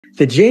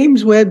The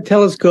James Webb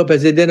Telescope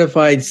has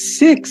identified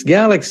 6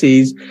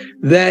 galaxies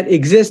that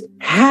exist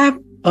half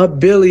a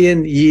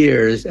billion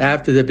years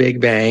after the Big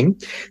Bang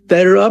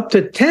that are up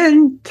to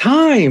 10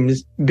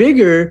 times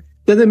bigger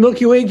than the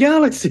Milky Way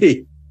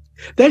galaxy.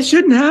 That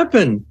shouldn't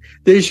happen.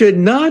 There should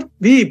not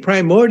be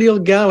primordial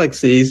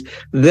galaxies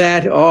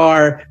that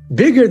are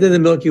bigger than the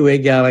Milky Way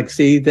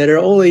galaxy that are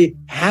only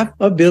half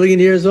a billion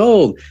years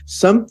old.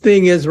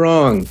 Something is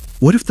wrong.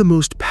 What if the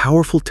most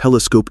powerful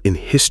telescope in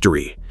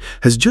history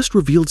has just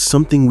revealed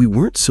something we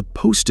weren't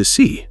supposed to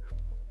see?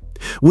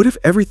 What if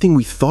everything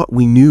we thought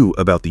we knew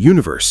about the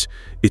universe,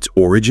 its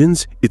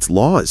origins, its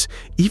laws,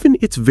 even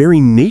its very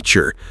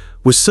nature,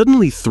 was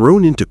suddenly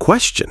thrown into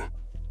question?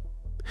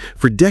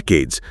 For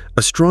decades,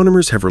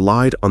 astronomers have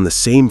relied on the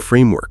same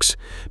frameworks,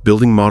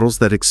 building models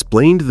that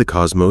explained the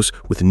cosmos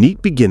with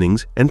neat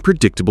beginnings and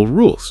predictable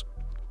rules.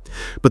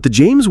 But the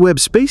James Webb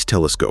Space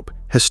Telescope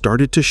has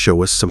started to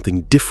show us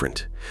something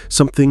different,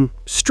 something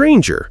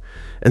stranger,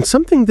 and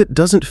something that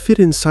doesn't fit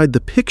inside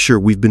the picture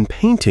we've been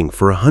painting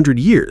for 100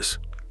 years.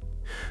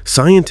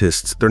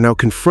 Scientists are now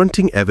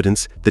confronting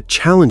evidence that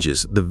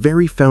challenges the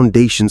very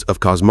foundations of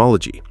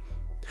cosmology.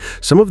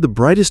 Some of the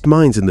brightest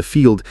minds in the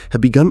field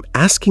have begun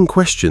asking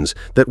questions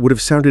that would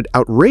have sounded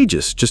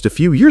outrageous just a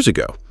few years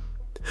ago.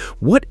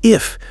 What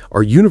if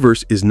our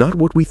universe is not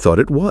what we thought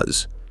it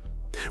was?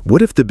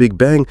 What if the Big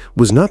Bang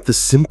was not the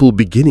simple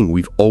beginning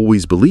we've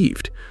always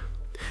believed?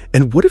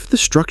 And what if the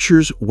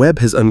structures Webb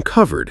has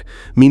uncovered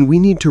mean we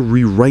need to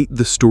rewrite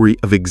the story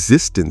of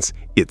existence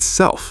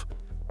itself?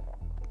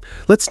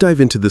 Let's dive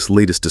into this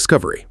latest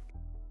discovery.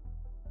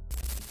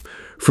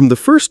 From the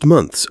first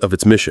months of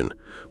its mission,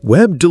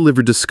 Webb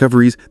delivered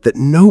discoveries that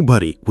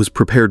nobody was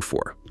prepared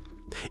for.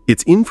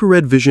 Its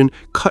infrared vision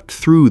cut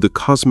through the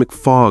cosmic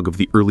fog of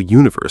the early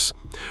universe,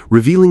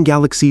 revealing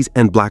galaxies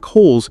and black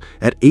holes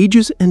at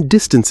ages and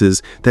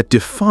distances that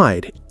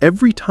defied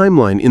every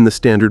timeline in the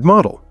Standard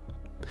Model.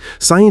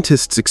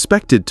 Scientists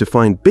expected to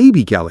find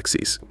baby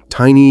galaxies,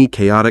 tiny,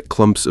 chaotic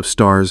clumps of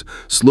stars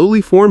slowly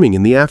forming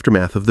in the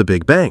aftermath of the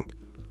Big Bang.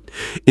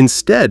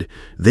 Instead,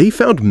 they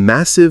found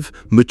massive,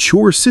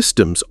 mature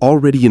systems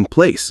already in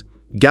place,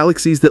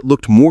 galaxies that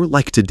looked more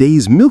like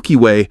today's Milky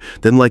Way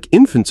than like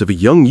infants of a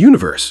young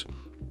universe.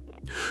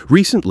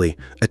 Recently,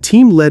 a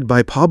team led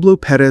by Pablo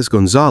Pérez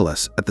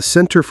González at the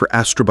Center for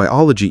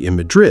Astrobiology in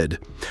Madrid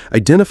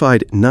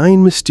identified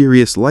 9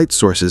 mysterious light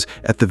sources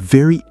at the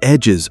very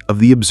edges of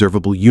the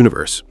observable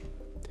universe.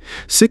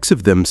 6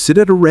 of them sit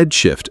at a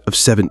redshift of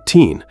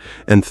 17,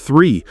 and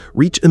 3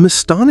 reach an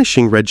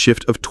astonishing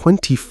redshift of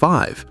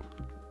 25.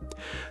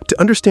 To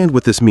understand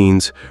what this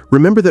means,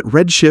 remember that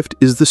redshift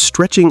is the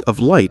stretching of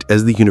light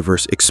as the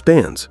universe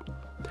expands.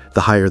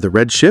 The higher the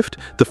redshift,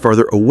 the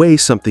farther away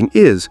something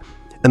is,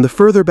 and the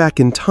further back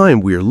in time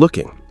we are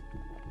looking.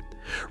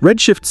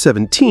 Redshift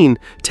 17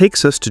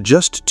 takes us to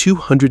just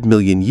 200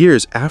 million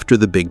years after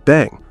the Big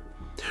Bang.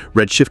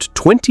 Redshift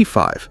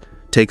 25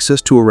 takes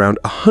us to around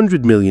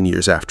 100 million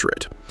years after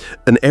it,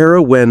 an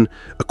era when,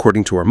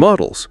 according to our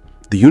models,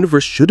 the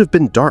universe should have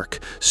been dark,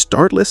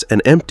 starless,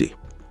 and empty.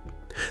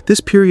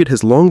 This period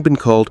has long been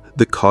called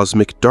the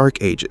Cosmic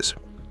Dark Ages.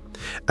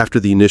 After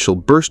the initial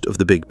burst of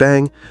the Big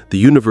Bang, the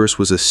universe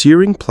was a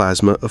searing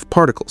plasma of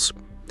particles.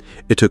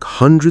 It took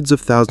hundreds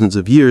of thousands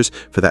of years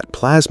for that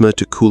plasma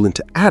to cool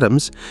into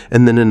atoms,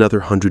 and then another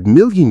 100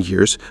 million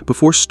years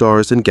before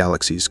stars and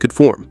galaxies could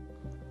form.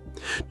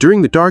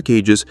 During the Dark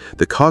Ages,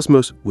 the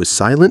cosmos was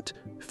silent,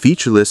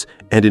 featureless,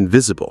 and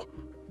invisible.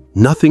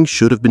 Nothing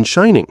should have been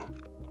shining.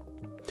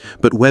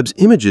 But Webb's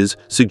images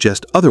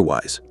suggest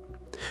otherwise.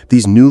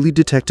 These newly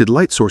detected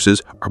light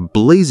sources are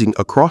blazing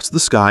across the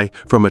sky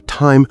from a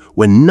time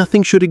when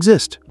nothing should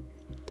exist.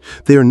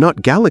 They are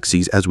not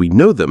galaxies as we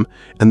know them,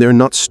 and they are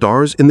not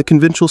stars in the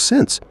conventional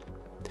sense.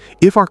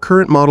 If our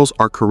current models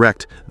are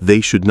correct, they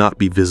should not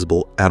be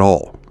visible at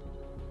all.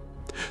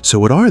 So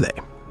what are they?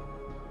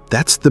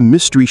 That's the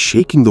mystery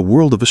shaking the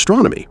world of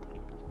astronomy.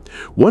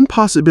 One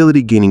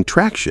possibility gaining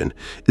traction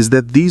is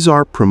that these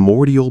are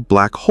primordial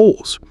black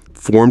holes,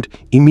 formed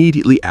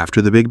immediately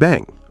after the Big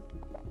Bang.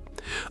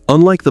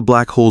 Unlike the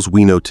black holes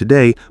we know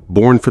today,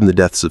 born from the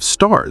deaths of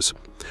stars,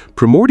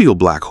 primordial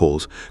black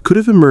holes could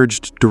have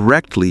emerged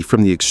directly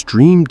from the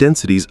extreme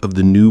densities of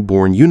the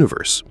newborn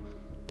universe.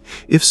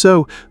 If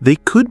so, they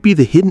could be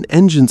the hidden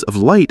engines of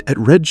light at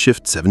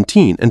redshift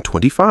 17 and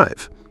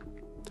 25.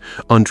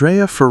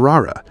 Andrea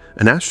Ferrara,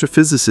 an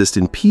astrophysicist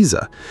in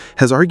Pisa,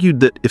 has argued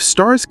that if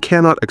stars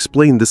cannot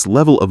explain this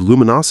level of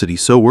luminosity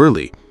so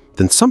early,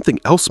 then something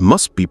else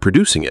must be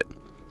producing it.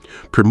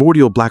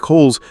 Primordial black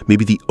holes may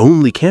be the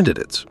only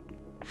candidates.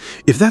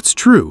 If that's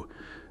true,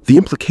 the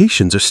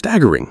implications are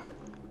staggering.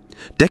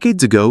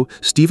 Decades ago,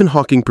 Stephen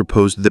Hawking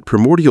proposed that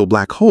primordial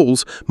black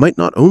holes might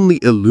not only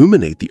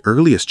illuminate the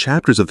earliest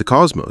chapters of the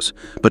cosmos,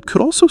 but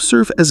could also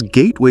serve as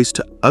gateways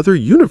to other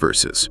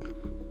universes.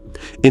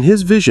 In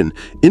his vision,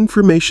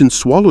 information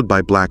swallowed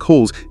by black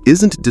holes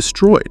isn't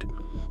destroyed.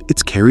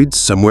 It's carried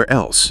somewhere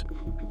else.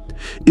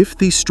 If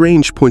these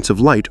strange points of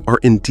light are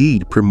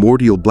indeed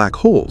primordial black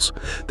holes,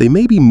 they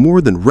may be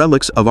more than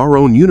relics of our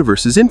own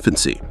universe's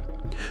infancy.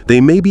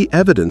 They may be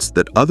evidence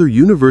that other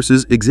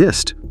universes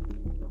exist.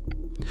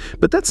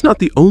 But that's not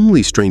the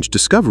only strange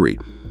discovery.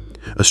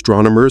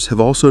 Astronomers have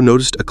also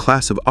noticed a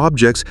class of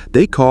objects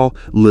they call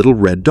little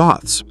red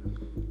dots.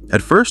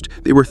 At first,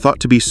 they were thought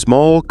to be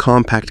small,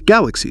 compact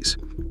galaxies.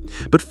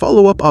 But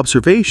follow-up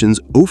observations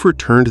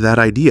overturned that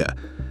idea.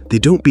 They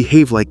don't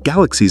behave like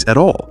galaxies at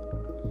all.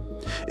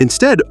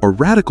 Instead, a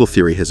radical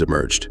theory has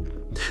emerged.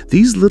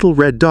 These little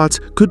red dots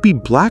could be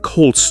black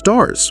hole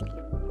stars.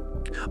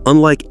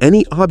 Unlike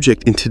any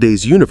object in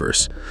today's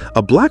universe,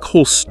 a black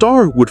hole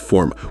star would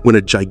form when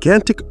a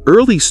gigantic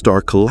early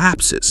star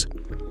collapses.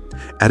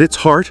 At its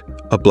heart,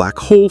 a black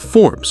hole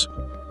forms.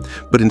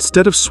 But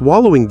instead of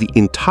swallowing the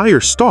entire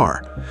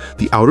star,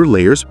 the outer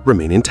layers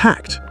remain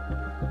intact.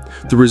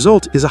 The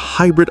result is a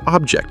hybrid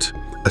object,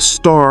 a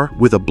star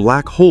with a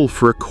black hole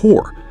for a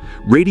core,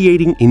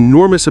 radiating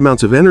enormous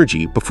amounts of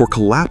energy before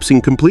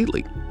collapsing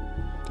completely.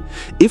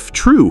 If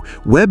true,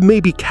 Webb may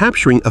be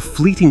capturing a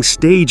fleeting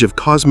stage of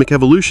cosmic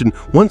evolution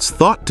once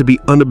thought to be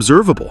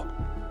unobservable.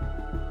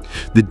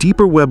 The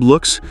deeper Webb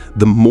looks,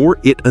 the more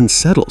it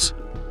unsettles.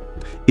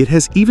 It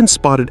has even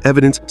spotted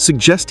evidence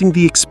suggesting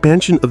the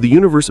expansion of the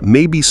universe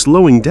may be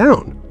slowing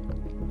down.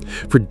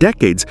 For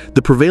decades,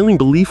 the prevailing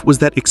belief was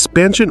that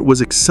expansion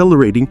was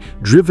accelerating,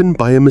 driven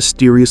by a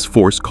mysterious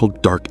force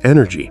called dark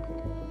energy.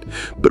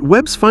 But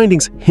Webb's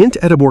findings hint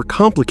at a more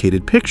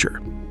complicated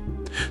picture.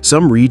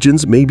 Some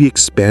regions may be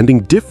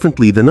expanding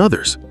differently than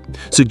others,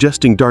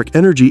 suggesting dark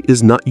energy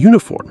is not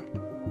uniform.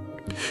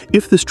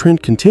 If this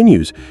trend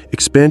continues,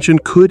 expansion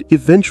could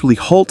eventually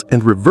halt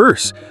and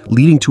reverse,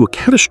 leading to a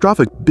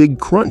catastrophic big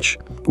crunch,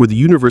 where the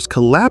universe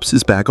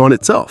collapses back on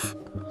itself.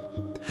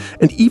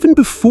 And even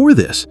before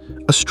this,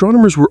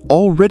 astronomers were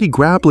already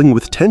grappling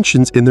with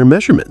tensions in their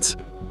measurements.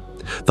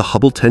 The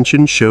Hubble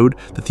tension showed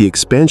that the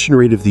expansion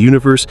rate of the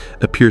universe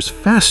appears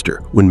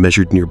faster when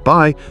measured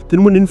nearby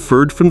than when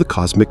inferred from the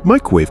cosmic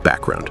microwave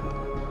background.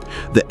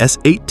 The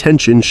S8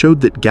 tension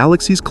showed that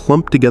galaxies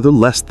clump together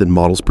less than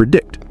models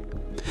predict.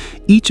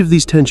 Each of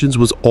these tensions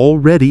was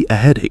already a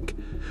headache.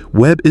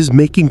 Webb is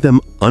making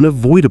them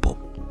unavoidable.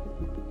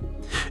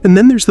 And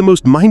then there's the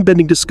most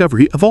mind-bending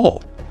discovery of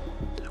all.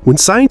 When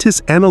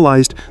scientists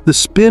analyzed the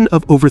spin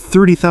of over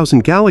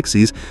 30,000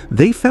 galaxies,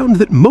 they found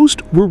that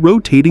most were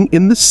rotating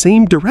in the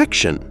same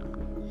direction.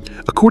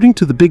 According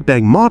to the Big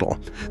Bang model,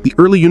 the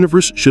early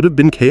universe should have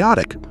been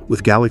chaotic,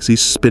 with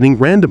galaxies spinning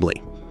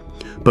randomly.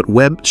 But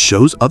Webb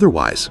shows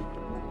otherwise.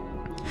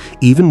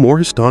 Even more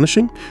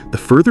astonishing, the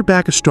further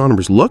back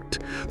astronomers looked,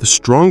 the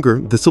stronger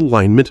this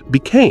alignment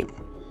became.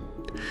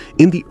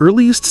 In the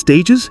earliest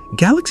stages,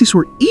 galaxies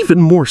were even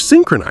more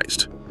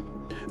synchronized.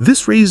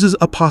 This raises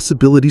a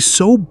possibility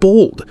so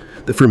bold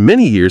that for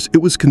many years it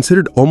was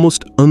considered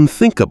almost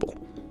unthinkable.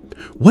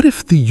 What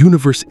if the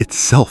universe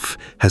itself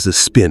has a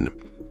spin?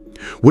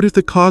 What if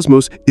the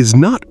cosmos is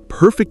not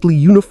perfectly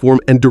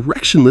uniform and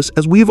directionless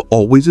as we have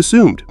always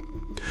assumed,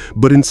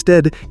 but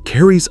instead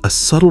carries a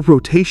subtle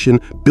rotation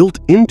built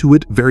into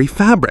its very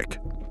fabric?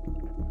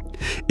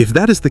 If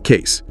that is the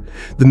case,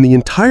 then the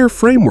entire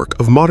framework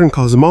of modern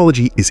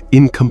cosmology is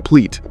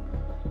incomplete.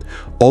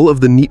 All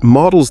of the neat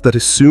models that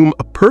assume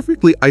a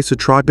perfectly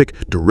isotropic,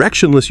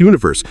 directionless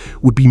universe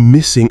would be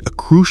missing a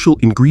crucial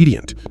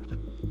ingredient.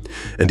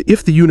 And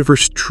if the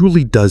universe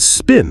truly does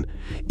spin,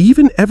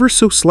 even ever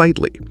so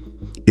slightly,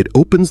 it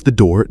opens the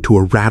door to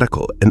a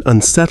radical and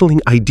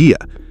unsettling idea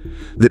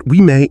that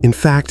we may, in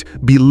fact,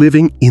 be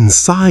living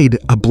inside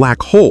a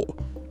black hole.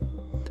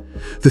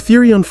 The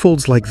theory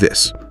unfolds like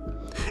this.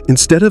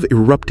 Instead of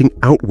erupting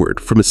outward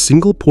from a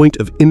single point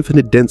of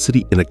infinite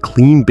density in a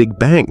clean Big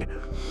Bang,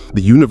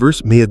 the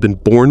universe may have been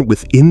born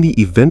within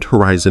the event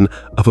horizon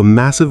of a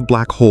massive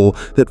black hole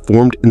that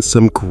formed in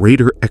some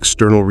greater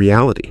external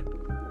reality.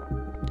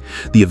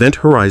 The event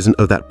horizon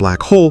of that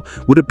black hole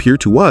would appear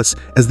to us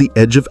as the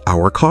edge of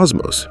our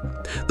cosmos,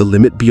 the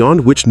limit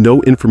beyond which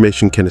no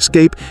information can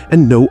escape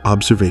and no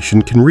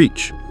observation can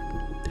reach.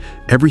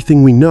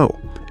 Everything we know,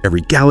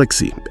 every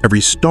galaxy,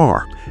 every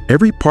star,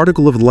 every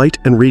particle of light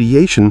and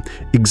radiation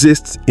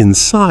exists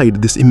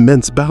inside this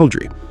immense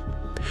boundary.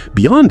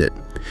 Beyond it,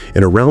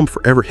 in a realm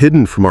forever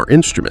hidden from our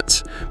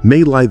instruments,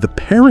 may lie the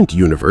parent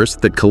universe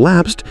that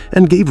collapsed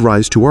and gave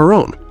rise to our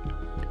own.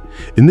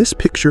 In this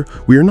picture,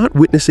 we are not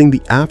witnessing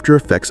the after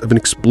effects of an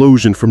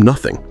explosion from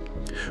nothing,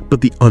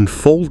 but the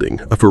unfolding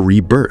of a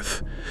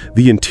rebirth,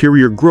 the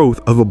interior growth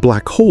of a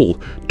black hole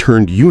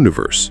turned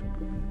universe.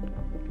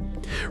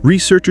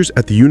 Researchers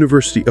at the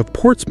University of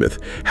Portsmouth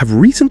have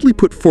recently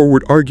put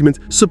forward arguments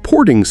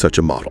supporting such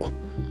a model.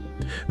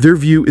 Their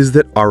view is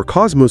that our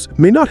cosmos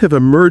may not have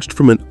emerged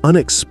from an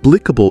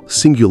inexplicable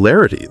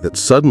singularity that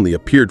suddenly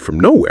appeared from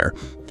nowhere,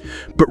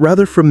 but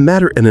rather from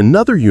matter in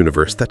another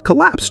universe that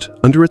collapsed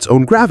under its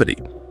own gravity.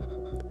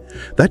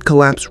 That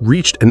collapse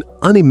reached an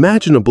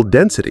unimaginable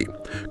density,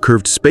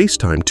 curved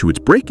space-time to its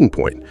breaking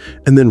point,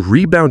 and then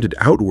rebounded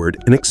outward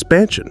in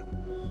expansion.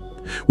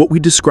 What we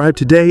describe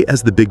today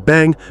as the Big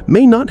Bang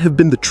may not have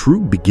been the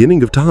true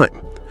beginning of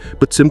time,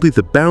 but simply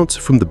the bounce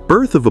from the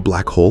birth of a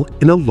black hole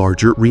in a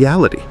larger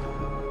reality.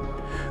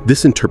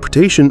 This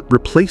interpretation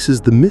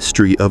replaces the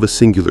mystery of a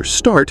singular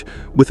start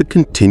with a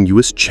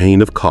continuous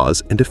chain of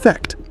cause and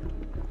effect.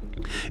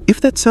 If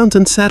that sounds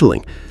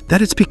unsettling,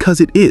 that is because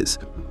it is.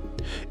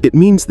 It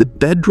means the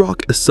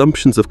bedrock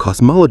assumptions of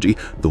cosmology,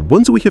 the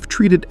ones we have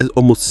treated as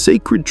almost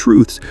sacred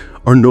truths,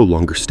 are no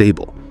longer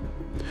stable.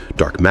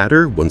 Dark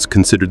matter, once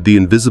considered the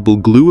invisible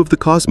glue of the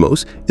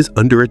cosmos, is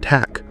under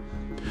attack.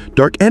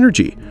 Dark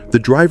energy, the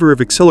driver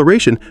of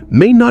acceleration,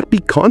 may not be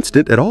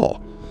constant at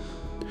all.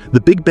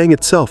 The Big Bang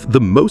itself,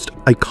 the most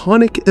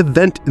iconic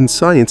event in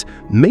science,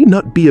 may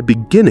not be a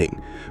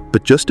beginning,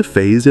 but just a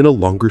phase in a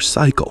longer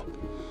cycle.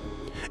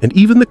 And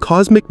even the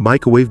cosmic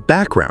microwave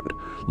background,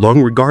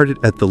 long regarded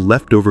as the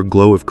leftover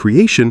glow of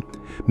creation,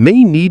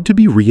 may need to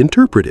be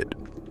reinterpreted.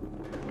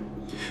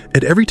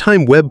 And every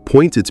time Webb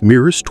points its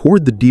mirrors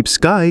toward the deep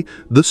sky,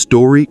 the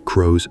story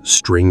grows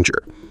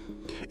stranger.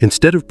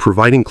 Instead of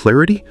providing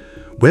clarity,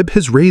 Webb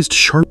has raised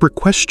sharper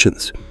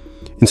questions.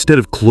 Instead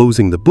of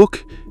closing the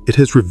book, it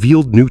has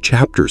revealed new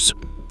chapters.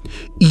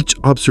 Each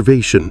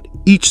observation,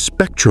 each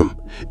spectrum,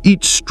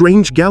 each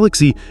strange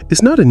galaxy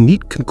is not a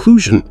neat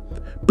conclusion,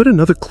 but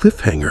another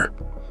cliffhanger.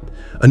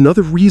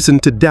 Another reason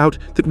to doubt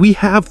that we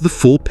have the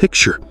full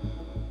picture.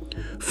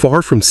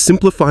 Far from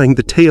simplifying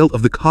the tale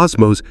of the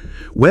cosmos,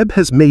 Webb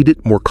has made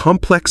it more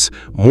complex,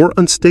 more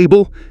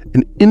unstable,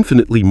 and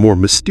infinitely more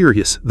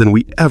mysterious than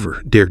we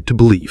ever dared to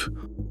believe.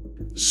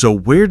 So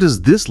where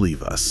does this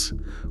leave us?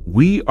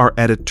 We are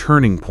at a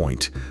turning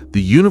point.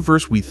 The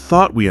universe we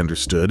thought we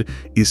understood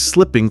is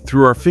slipping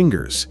through our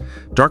fingers.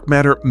 Dark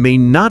matter may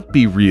not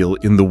be real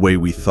in the way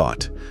we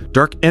thought.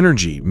 Dark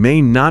energy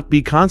may not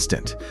be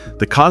constant.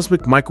 The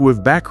cosmic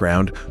microwave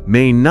background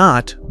may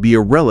not be a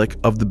relic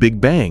of the Big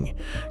Bang.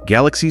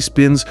 Galaxy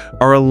spins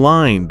are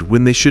aligned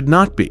when they should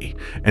not be,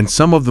 and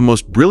some of the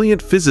most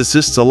brilliant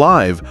physicists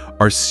alive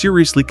are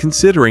seriously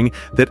considering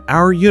that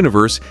our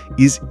universe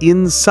is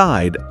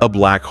inside a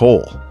black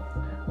hole.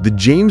 The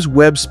James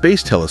Webb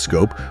Space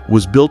Telescope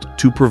was built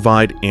to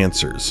provide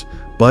answers,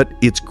 but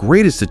its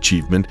greatest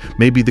achievement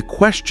may be the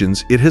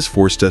questions it has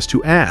forced us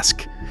to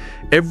ask.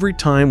 Every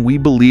time we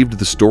believed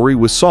the story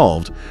was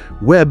solved,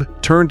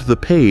 Webb turned the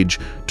page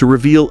to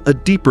reveal a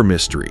deeper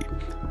mystery.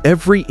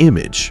 Every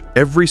image,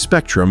 every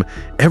spectrum,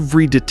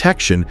 every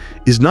detection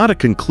is not a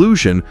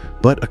conclusion,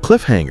 but a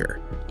cliffhanger.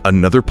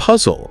 Another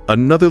puzzle,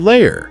 another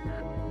layer.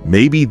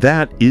 Maybe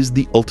that is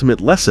the ultimate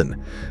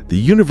lesson. The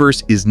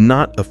universe is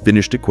not a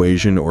finished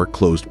equation or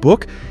closed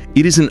book.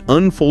 It is an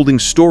unfolding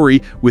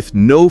story with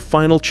no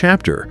final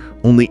chapter,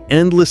 only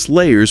endless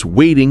layers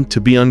waiting to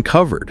be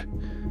uncovered.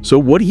 So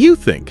what do you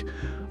think?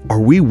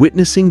 Are we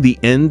witnessing the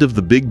end of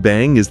the Big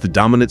Bang as the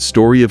dominant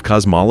story of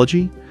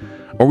cosmology?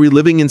 Are we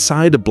living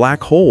inside a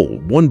black hole,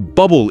 one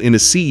bubble in a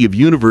sea of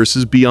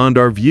universes beyond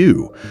our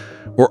view?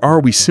 Or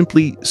are we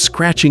simply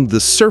scratching the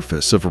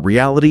surface of a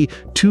reality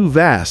too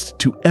vast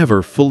to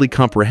ever fully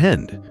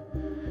comprehend?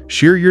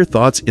 Share your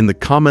thoughts in the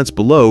comments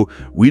below.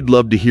 We'd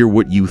love to hear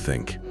what you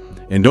think.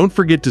 And don't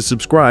forget to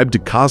subscribe to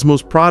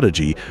Cosmos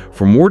Prodigy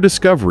for more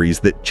discoveries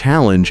that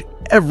challenge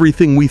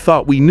everything we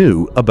thought we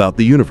knew about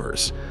the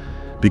universe.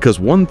 Because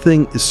one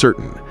thing is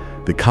certain,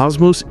 the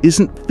cosmos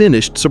isn't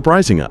finished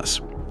surprising us.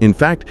 In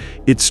fact,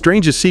 its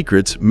strangest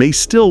secrets may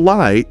still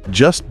lie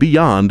just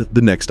beyond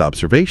the next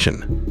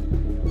observation.